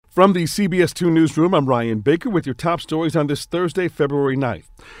From the CBS 2 newsroom, I'm Ryan Baker with your top stories on this Thursday, February 9th.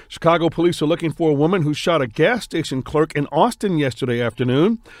 Chicago police are looking for a woman who shot a gas station clerk in Austin yesterday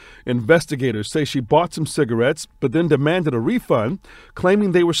afternoon. Investigators say she bought some cigarettes, but then demanded a refund,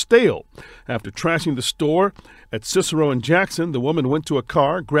 claiming they were stale. After trashing the store at Cicero and Jackson, the woman went to a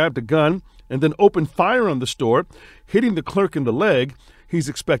car, grabbed a gun, and then opened fire on the store, hitting the clerk in the leg. He's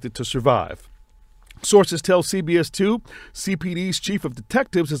expected to survive. Sources tell CBS 2 CPD's chief of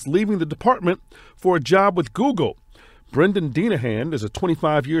detectives is leaving the department for a job with Google. Brendan Denahan is a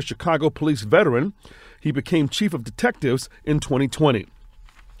 25-year Chicago police veteran. He became chief of detectives in 2020.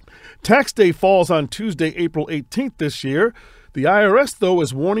 Tax day falls on Tuesday, April 18th this year. The IRS, though,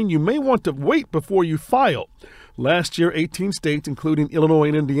 is warning you may want to wait before you file. Last year, 18 states, including Illinois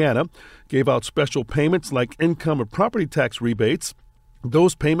and Indiana, gave out special payments like income or property tax rebates.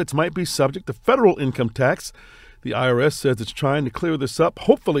 Those payments might be subject to federal income tax. The IRS says it's trying to clear this up,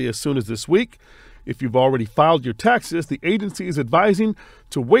 hopefully as soon as this week. If you've already filed your taxes, the agency is advising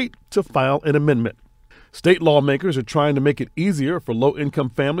to wait to file an amendment. State lawmakers are trying to make it easier for low-income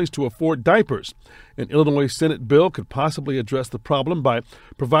families to afford diapers. An Illinois Senate bill could possibly address the problem by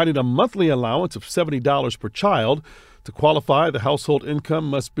providing a monthly allowance of $70 per child. To qualify, the household income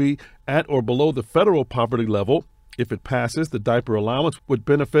must be at or below the federal poverty level. If it passes, the diaper allowance would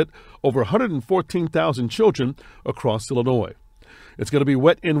benefit over 114,000 children across Illinois. It's going to be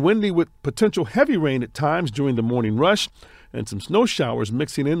wet and windy with potential heavy rain at times during the morning rush and some snow showers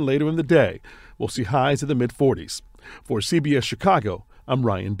mixing in later in the day. We'll see highs in the mid-40s. For CBS Chicago, I'm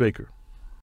Ryan Baker.